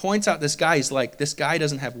 he points out this guy. He's like, this guy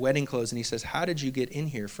doesn't have wedding clothes. And he says, how did you get in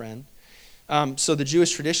here, friend? So the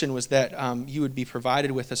Jewish tradition was that you would be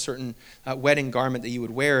provided with a certain wedding garment that you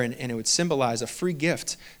would wear, and it would symbolize a free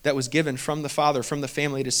gift that was given from the father, from the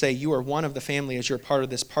family, to say, you are one of the family as you're part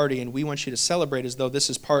of this party, and we want you to celebrate as though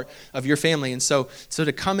this is part of your family. And so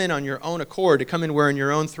to come in on your own accord, to come in wearing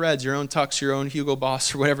your own threads, your own tux, your own Hugo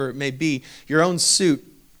Boss, or whatever it may be, your own suit,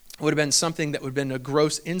 would have been something that would have been a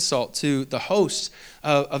gross insult to the host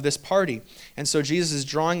of this party. And so Jesus is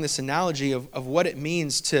drawing this analogy of what it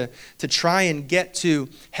means to try and get to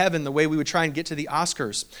heaven the way we would try and get to the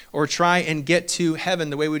Oscars, or try and get to heaven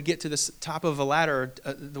the way we would get to the top of a ladder,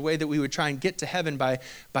 or the way that we would try and get to heaven by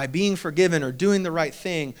being forgiven or doing the right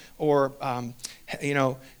thing, or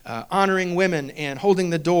honoring women and holding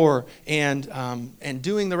the door and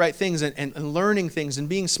doing the right things and learning things and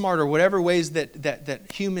being smart, or whatever ways that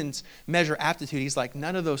humans measure aptitude. He's like,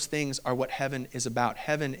 none of those things are what heaven is about.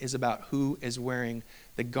 Heaven is about who is wearing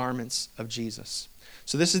the garments of Jesus.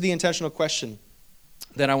 So this is the intentional question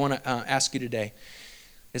that I want to ask you today.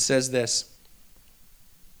 It says this: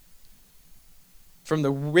 from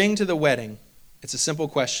the ring to the wedding, it's a simple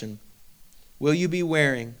question. Will you be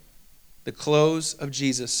wearing the clothes of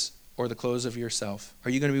Jesus or the clothes of yourself?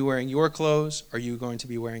 Are you going to be wearing your clothes, or are you going to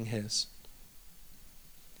be wearing his?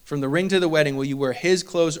 From the ring to the wedding, will you wear his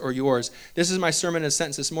clothes or yours? This is my sermon in a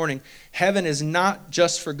sentence this morning. Heaven is not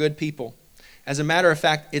just for good people. As a matter of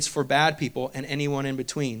fact, it's for bad people and anyone in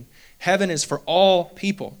between. Heaven is for all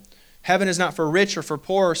people. Heaven is not for rich or for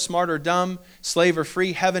poor or smart or dumb, slave or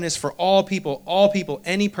free. Heaven is for all people,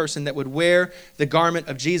 any person that would wear the garment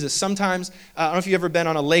of Jesus. Sometimes, I don't know if you've ever been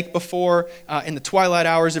on a lake before, in the twilight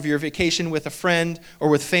hours of your vacation with a friend or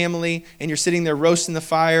with family, and you're sitting there roasting the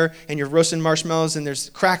fire, and you're roasting marshmallows, and there's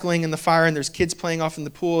crackling in the fire, and there's kids playing off in the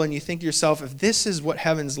pool, and you think to yourself, if this is what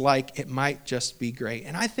heaven's like, it might just be great.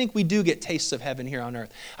 And I think we do get tastes of heaven here on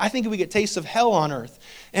earth. I think we get tastes of hell on earth.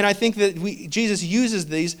 And I think that Jesus uses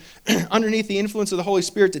these underneath the influence of the Holy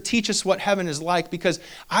Spirit to teach us what heaven is like, because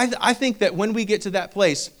I think that when we get to that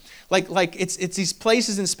place, like it's these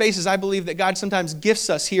places and spaces, I believe that God sometimes gifts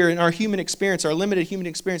us here in our human experience, our limited human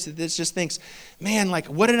experience, that this just thinks, man, like,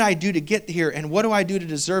 what did I do to get here, and what do I do to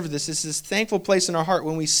deserve this? It's this thankful place in our heart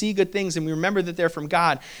when we see good things and we remember that they're from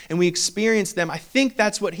God and we experience them. I think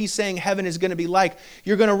that's what he's saying heaven is going to be like.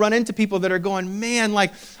 You're going to run into people that are going, man,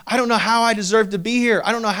 like, I don't know how I deserve to be here.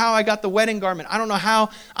 I don't know how I got the wedding garment. I don't know how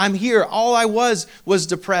I'm here. All I was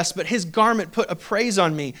depressed, but his garment put a praise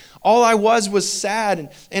on me. All I was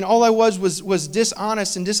sad, and all I was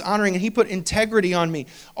dishonest and dishonoring, and he put integrity on me.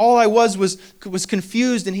 All I was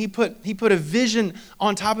confused, and he put a vision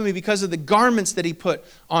on top of me because of the garments that he put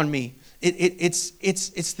on me. It's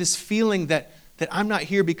this feeling that I'm not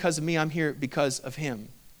here because of me, I'm here because of him.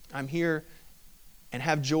 I'm here and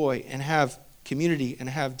have joy and have community and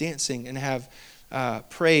have dancing and have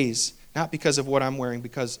praise, not because of what I'm wearing,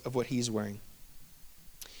 because of what he's wearing.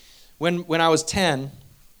 When I was 10,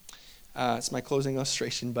 it's my closing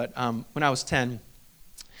illustration, but when I was 10,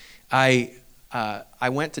 I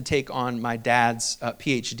went to take on my dad's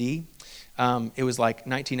PhD. It was like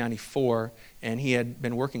 1994, and he had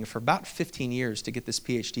been working for about 15 years to get this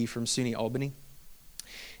PhD from SUNY Albany.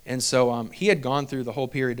 And so he had gone through the whole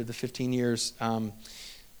period of the 15 years,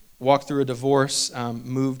 walked through a divorce,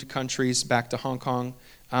 moved countries back to Hong Kong,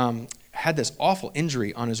 had this awful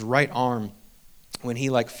injury on his right arm when he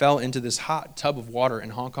fell into this hot tub of water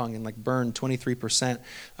in Hong Kong and burned 23%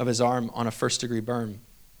 of his arm on a first-degree burn.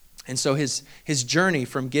 And so his journey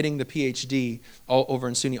from getting the PhD all over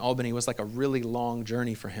in SUNY Albany was like a really long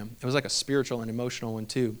journey for him. It was like a spiritual and emotional one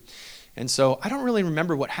too. And so I don't really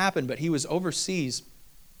remember what happened, but he was overseas,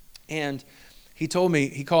 and he called me,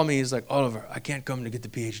 he's like, Oliver, I can't come to get the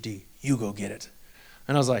PhD. You go get it.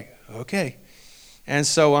 And I was like, okay. And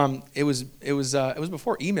so it was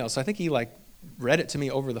before email, so I think he read it to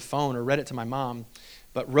me over the phone or read it to my mom,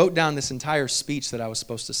 but wrote down this entire speech that I was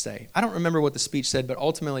supposed to say. I don't remember what the speech said, but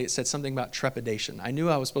ultimately it said something about trepidation. I knew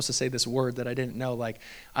I was supposed to say this word that I didn't know,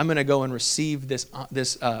 I'm going to go and receive this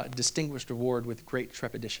distinguished award with great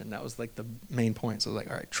trepidation. That was the main point. So I was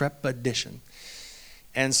like, all right, trepidation.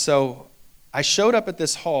 And so I showed up at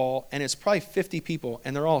this hall, and it's probably 50 people,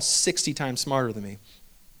 and they're all 60 times smarter than me.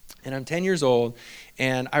 And I'm 10 years old,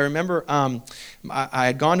 and I remember I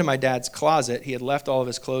had gone to my dad's closet. He had left all of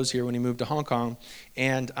his clothes here when he moved to Hong Kong,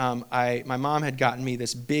 and my mom had gotten me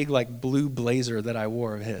this big blue blazer that I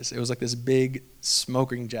wore of his. It was this big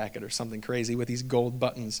smoking jacket or something crazy with these gold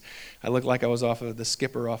buttons. I looked like I was off of the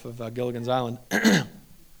skipper off of Gilligan's Island. And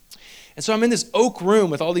so I'm in this oak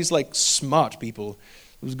room with all these smart people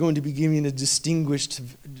who was going to be giving a distinguished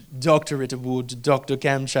doctorate award to Dr.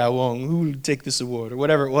 Kam Chow Wong, who will take this award, or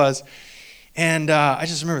whatever it was. And I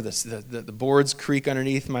just remember this, the boards creak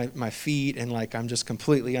underneath my feet, and I'm just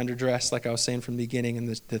completely underdressed, like I was saying from the beginning, and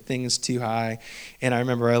the thing is too high. And I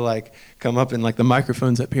remember I come up, and the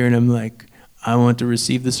microphone's up here, and I'm like, I want to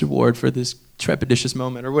receive this award for this trepidatious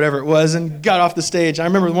moment, or whatever it was, and got off the stage. I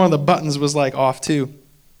remember one of the buttons was off too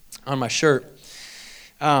on my shirt.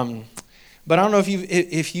 But I don't know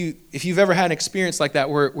if you've ever had an experience like that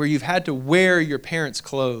where you've had to wear your parents'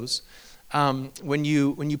 clothes. When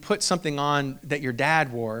you put something on that your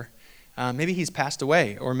dad wore, maybe he's passed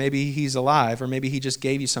away, or maybe he's alive, or maybe he just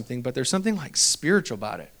gave you something, but there's something like spiritual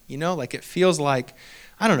about it, like it feels like,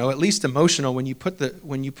 I don't know, at least emotional when you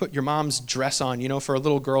put your mom's dress on, for a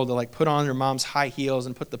little girl to like put on her mom's high heels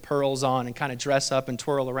and put the pearls on and kind of dress up and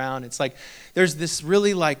twirl around. It's like there's this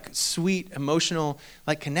really like sweet emotional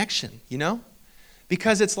like connection,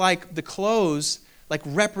 because it's like the clothes like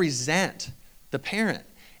represent the parent,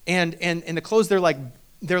 and the clothes they're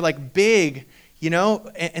like big,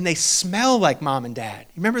 and they smell like mom and dad.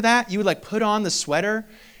 You remember that? You would like put on the sweater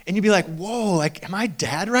and you'd be like, whoa, like, am I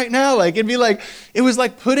dad right now? Like, it'd be like, it was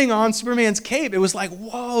like putting on Superman's cape. It was like,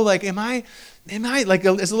 whoa, like, am I like,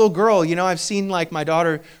 as a little girl, I've seen like my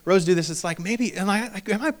daughter Rose do this. It's like, maybe, am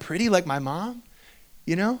I pretty like my mom?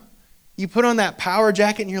 You put on that power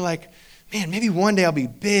jacket and you're like, man, maybe one day I'll be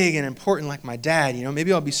big and important like my dad,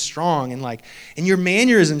 maybe I'll be strong, and your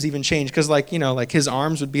mannerisms even change, because like his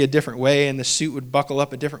arms would be a different way and the suit would buckle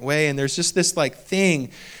up a different way, and there's just this like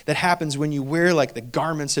thing that happens when you wear like the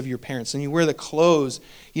garments of your parents and you wear the clothes,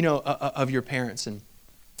 of your parents. And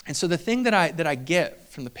so the thing that I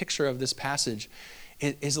get from the picture of this passage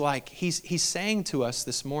is like he's saying to us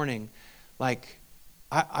this morning, like,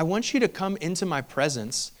 I want you to come into my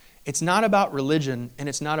presence. It's not about religion, and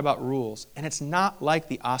it's not about rules, and it's not like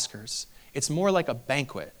the Oscars. It's more like a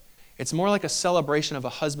banquet. It's more like a celebration of a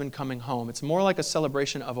husband coming home. It's more like a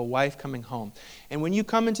celebration of a wife coming home. And when you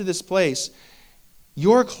come into this place,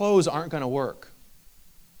 your clothes aren't going to work.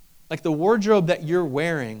 Like the wardrobe that you're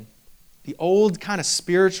wearing, the old kind of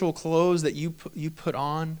spiritual clothes that you put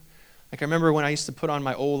on. Like I remember when I used to put on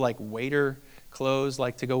my old like waiter clothes,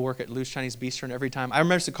 like to go work at Lou's Chinese Bistro, and every time I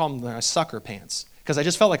remember to call them my sucker pants. Because I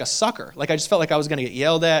just felt like a sucker. Like I just felt like I was going to get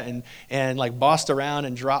yelled at and like bossed around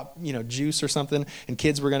and drop, juice or something, and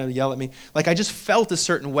kids were going to yell at me. Like I just felt a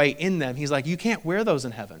certain way in them. He's like, you can't wear those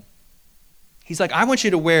in heaven. He's like, I want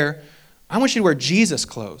you to wear Jesus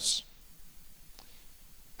clothes.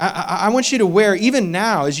 I want you to wear, even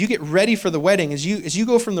now, as you get ready for the wedding, as you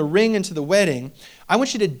go from the ring into the wedding, I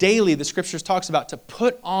want you to daily, the scriptures talks about, to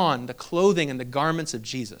put on the clothing and the garments of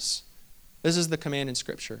Jesus. This is the command in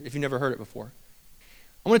scripture, if you've never heard it before.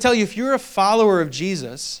 I want to tell you, if you're a follower of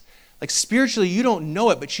Jesus, like spiritually you don't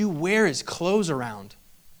know it, but you wear his clothes around.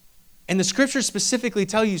 And the scriptures specifically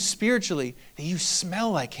tell you spiritually that you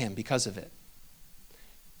smell like him because of it.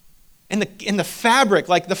 And the fabric,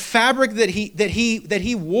 like the fabric that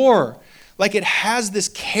he wore, like it has this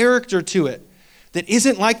character to it that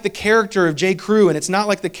isn't like the character of J. Crew, and it's not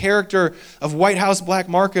like the character of White House Black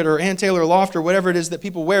Market or Ann Taylor Loft or whatever it is that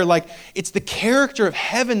people wear. Like, it's the character of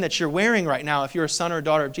heaven that you're wearing right now if you're a son or a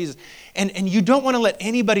daughter of Jesus. And you don't want to let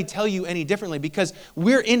anybody tell you any differently, because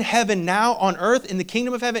we're in heaven now on earth, in the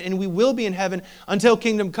kingdom of heaven, and we will be in heaven until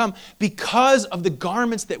kingdom come because of the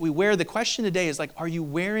garments that we wear. The question today is like, are you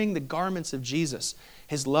wearing the garments of Jesus?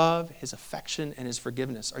 His love, his affection, and his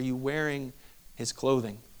forgiveness. Are you wearing his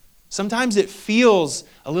clothing? Sometimes it feels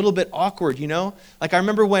a little bit awkward, Like I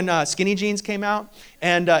remember when skinny jeans came out,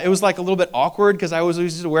 and it was like a little bit awkward because I was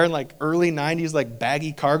used to wearing like early 90s like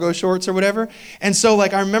baggy cargo shorts or whatever. And so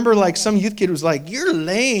like I remember like some youth kid was like, "You're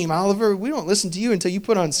lame, Oliver. We don't listen to you until you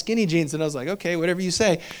put on skinny jeans." And I was like, "Okay, whatever you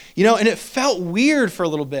say." And it felt weird for a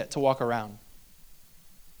little bit to walk around.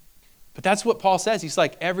 But that's what Paul says. He's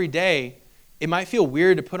like, every day, it might feel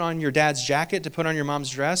weird to put on your dad's jacket, to put on your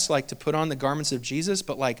mom's dress, like to put on the garments of Jesus,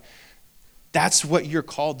 but like that's what you're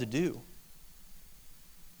called to do.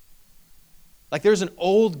 Like there's an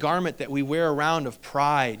old garment that we wear around of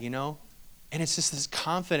pride, and it's just this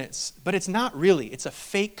confidence, but it's not really. It's a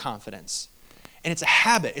fake confidence. And it's a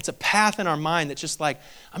habit. It's a path in our mind that's just like,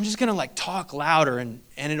 I'm just going to like talk louder and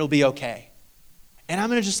it'll be okay. And I'm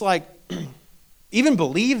going to just like even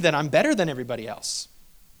believe that I'm better than everybody else.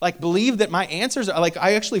 Like believe that my answers are like,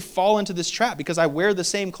 I actually fall into this trap because I wear the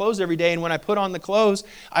same clothes every day. And when I put on the clothes,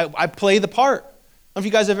 I play the part. I don't know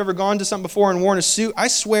if you guys have ever gone to something before and worn a suit. I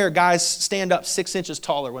swear guys stand up 6 inches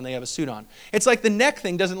taller when they have a suit on. It's like the neck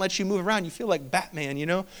thing doesn't let you move around. You feel like Batman,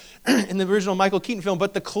 in the original Michael Keaton film.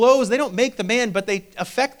 But the clothes, they don't make the man, but they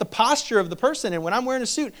affect the posture of the person. And when I'm wearing a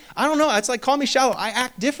suit, I don't know. It's like, call me shallow. I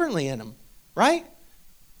act differently in them, right?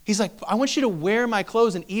 He's like, I want you to wear my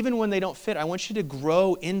clothes, and even when they don't fit, I want you to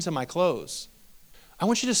grow into my clothes. I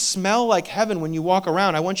want you to smell like heaven when you walk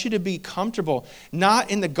around. I want you to be comfortable, not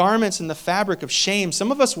in the garments and the fabric of shame.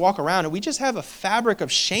 Some of us walk around and we just have a fabric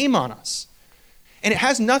of shame on us. And it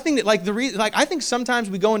has nothing to, I think sometimes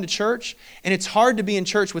we go into church and it's hard to be in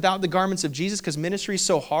church without the garments of Jesus because ministry is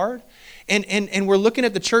so hard. And we're looking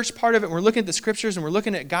at the church part of it, and we're looking at the scriptures, and we're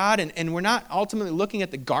looking at God, and we're not ultimately looking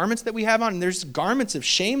at the garments that we have on. And there's garments of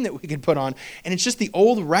shame that we can put on, and it's just the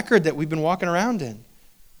old record that we've been walking around in,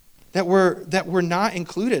 that we're not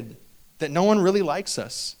included, that no one really likes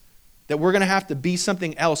us, that we're going to have to be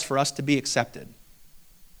something else for us to be accepted.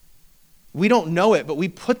 We don't know it, but we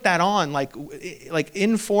put that on like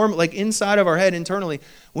inside of our head internally.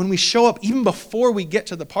 When we show up, even before we get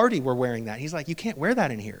to the party, we're wearing that. He's like, you can't wear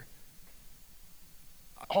that in here.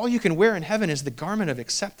 All you can wear in heaven is the garment of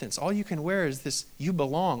acceptance. All you can wear is this, you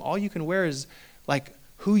belong. All you can wear is like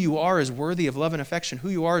who you are is worthy of love and affection. Who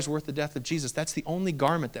you are is worth the death of Jesus. That's the only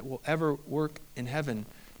garment that will ever work in heaven.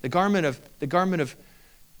 The garment of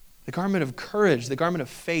courage, the garment of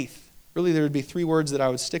faith. Really, there would be 3 words that I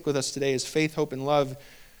would stick with us today is faith, hope, and love.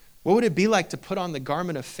 What would it be like to put on the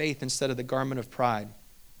garment of faith instead of the garment of pride?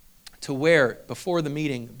 To wear before the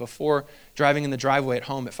meeting, before driving in the driveway at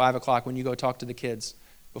home at 5 o'clock when you go talk to the kids,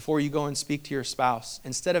 before you go and speak to your spouse,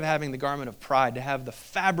 instead of having the garment of pride, to have the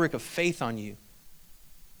fabric of faith on you.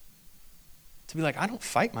 To be like, I don't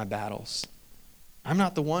fight my battles. I'm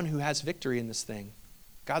not the one who has victory in this thing.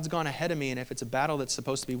 God's gone ahead of me, and if it's a battle that's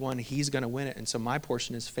supposed to be won, he's going to win it. And so my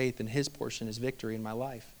portion is faith, and his portion is victory in my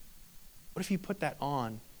life. What if you put that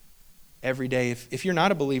on every day? If you're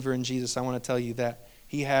not a believer in Jesus, I want to tell you that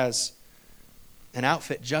he has an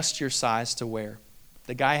outfit just your size to wear.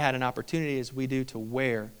 The guy had an opportunity, as we do, to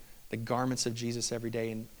wear the garments of Jesus every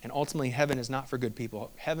day. And ultimately, heaven is not for good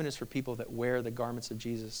people. Heaven is for people that wear the garments of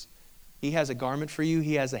Jesus. He has a garment for you.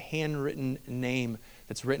 He has a handwritten name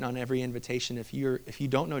that's written on every invitation. If you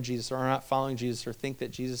don't know Jesus or are not following Jesus or think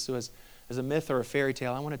that Jesus was a myth or a fairy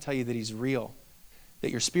tale, I want to tell you that he's real.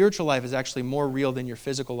 That your spiritual life is actually more real than your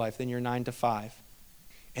physical life, than your 9 to 5.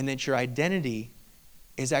 And that your identity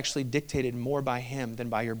is actually dictated more by him than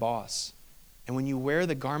by your boss. And when you wear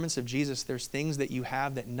the garments of Jesus, there's things that you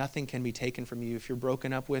have that nothing can be taken from you. If you're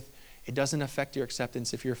broken up with, it doesn't affect your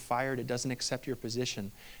acceptance. If you're fired, it doesn't accept your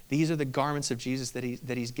position. These are the garments of Jesus that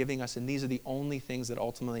he's giving us, and these are the only things that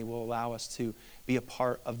ultimately will allow us to be a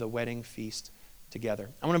part of the wedding feast together.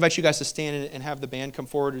 I want to invite you guys to stand and have the band come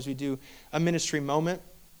forward as we do a ministry moment.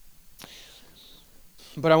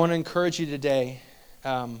 But I want to encourage you today,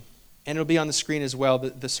 and it'll be on the screen as well,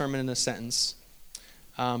 the sermon in a sentence,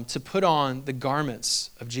 to put on the garments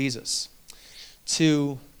of Jesus,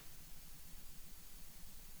 to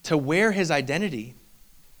wear his identity,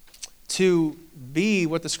 to be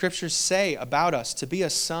what the scriptures say about us, to be a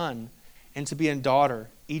son and to be a daughter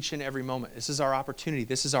each and every moment. This is our opportunity.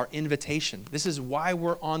 This is our invitation. This is why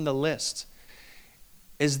we're on the list,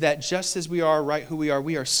 is that just as we are right who we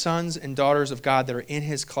are sons and daughters of God that are in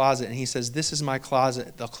his closet. And he says, this is my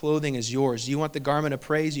closet. The clothing is yours. You want the garment of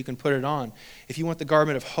praise? You can put it on. If you want the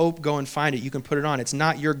garment of hope, go and find it. You can put it on. It's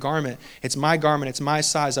not your garment. It's my garment. It's my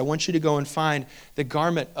size. I want you to go and find the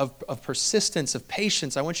garment of persistence, of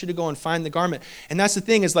patience. I want you to go and find the garment. And that's the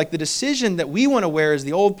thing, is like the decision that we want to wear is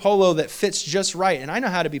the old polo that fits just right. And I know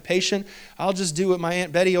how to be patient. I'll just do what my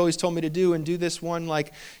Aunt Betty always told me to do and do this one,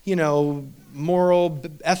 like, moral,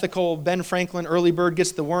 ethical, Ben Franklin, early bird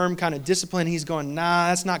gets the worm kind of discipline. He's going, nah,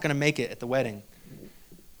 that's not going to make it at the wedding.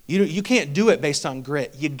 You can't do it based on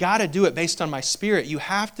grit. You got to do it based on my spirit. You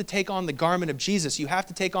have to take on the garment of Jesus. You have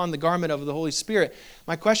to take on the garment of the Holy Spirit.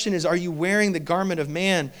 My question is, are you wearing the garment of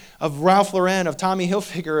man, of Ralph Lauren, of Tommy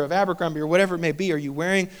Hilfiger, of Abercrombie, or whatever it may be? Are you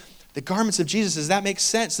wearing the garments of Jesus? Does that make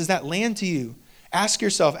sense? Does that land to you? Ask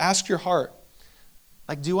yourself, ask your heart.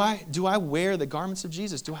 Like, do I wear the garments of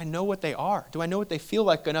Jesus? Do I know what they are? Do I know what they feel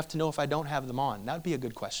like enough to know if I don't have them on? That would be a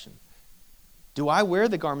good question. Do I wear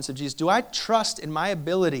the garments of Jesus? Do I trust in my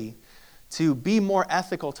ability to be more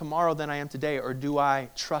ethical tomorrow than I am today? Or do I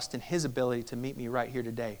trust in his ability to meet me right here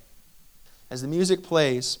today? As the music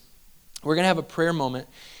plays, we're going to have a prayer moment.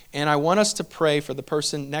 And I want us to pray for the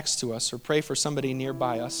person next to us or pray for somebody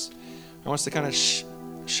nearby us. I want us to kind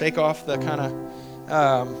of shake off the kind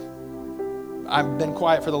of... I've been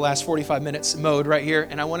quiet for the last 45 minutes mode right here,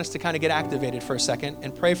 and I want us to kind of get activated for a second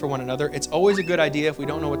and pray for one another. It's always a good idea, if we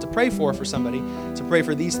don't know what to pray for somebody, to pray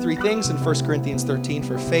for these 3 things in 1 Corinthians 13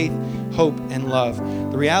 for faith, hope, and love.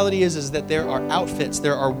 The reality is that there are outfits,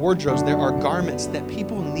 there are wardrobes, there are garments that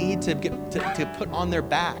people need to put on their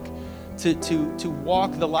back to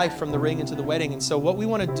walk the life from the ring into the wedding. And so what we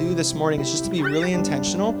want to do this morning is just to be really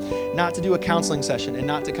intentional, not to do a counseling session and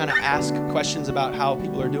not to kind of ask questions about how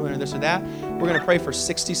people are doing or this or that. We're going to pray for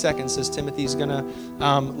 60 seconds as Timothy's going to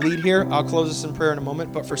lead here. I'll close us in prayer in a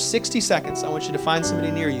moment. But for 60 seconds, I want you to find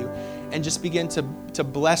somebody near you and just begin to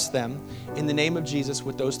bless them in the name of Jesus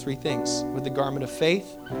with those 3 things, with the garment of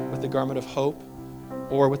faith, with the garment of hope,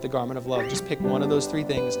 or with the garment of love. Just pick one of those three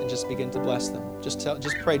things and just begin to bless them. Just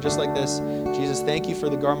pray just like this. Jesus, thank you for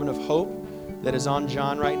the garment of hope that is on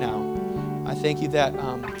John right now. I thank you that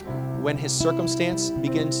when his circumstance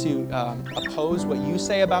begins to oppose what you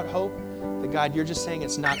say about hope, that God, you're just saying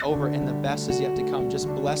it's not over and the best is yet to come. Just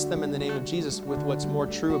bless them in the name of Jesus with what's more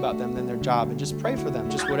true about them than their job, and just pray for them.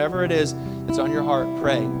 Just whatever it is that's on your heart,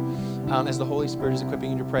 pray as the Holy Spirit is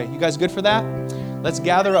equipping you to pray. You guys good for that? Let's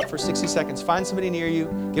gather up for 60 seconds. Find somebody near you.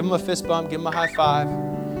 Give them a fist bump. Give them a high five.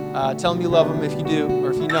 Tell them you love them if you do,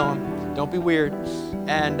 or if you know them. Don't be weird.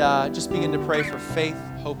 And just begin to pray for faith,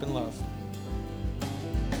 hope, and love.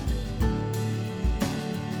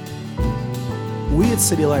 We at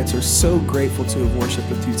City Lights are so grateful to have worshiped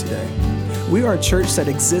with you today. We are a church that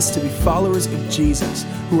exists to be followers of Jesus,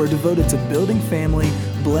 who are devoted to building family,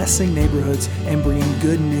 blessing neighborhoods, and bringing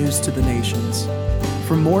good news to the nations.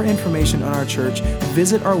 For more information on our church,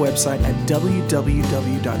 visit our website at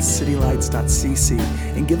www.citylights.cc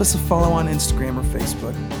and give us a follow on Instagram or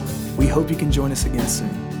Facebook. We hope you can join us again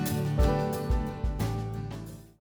soon.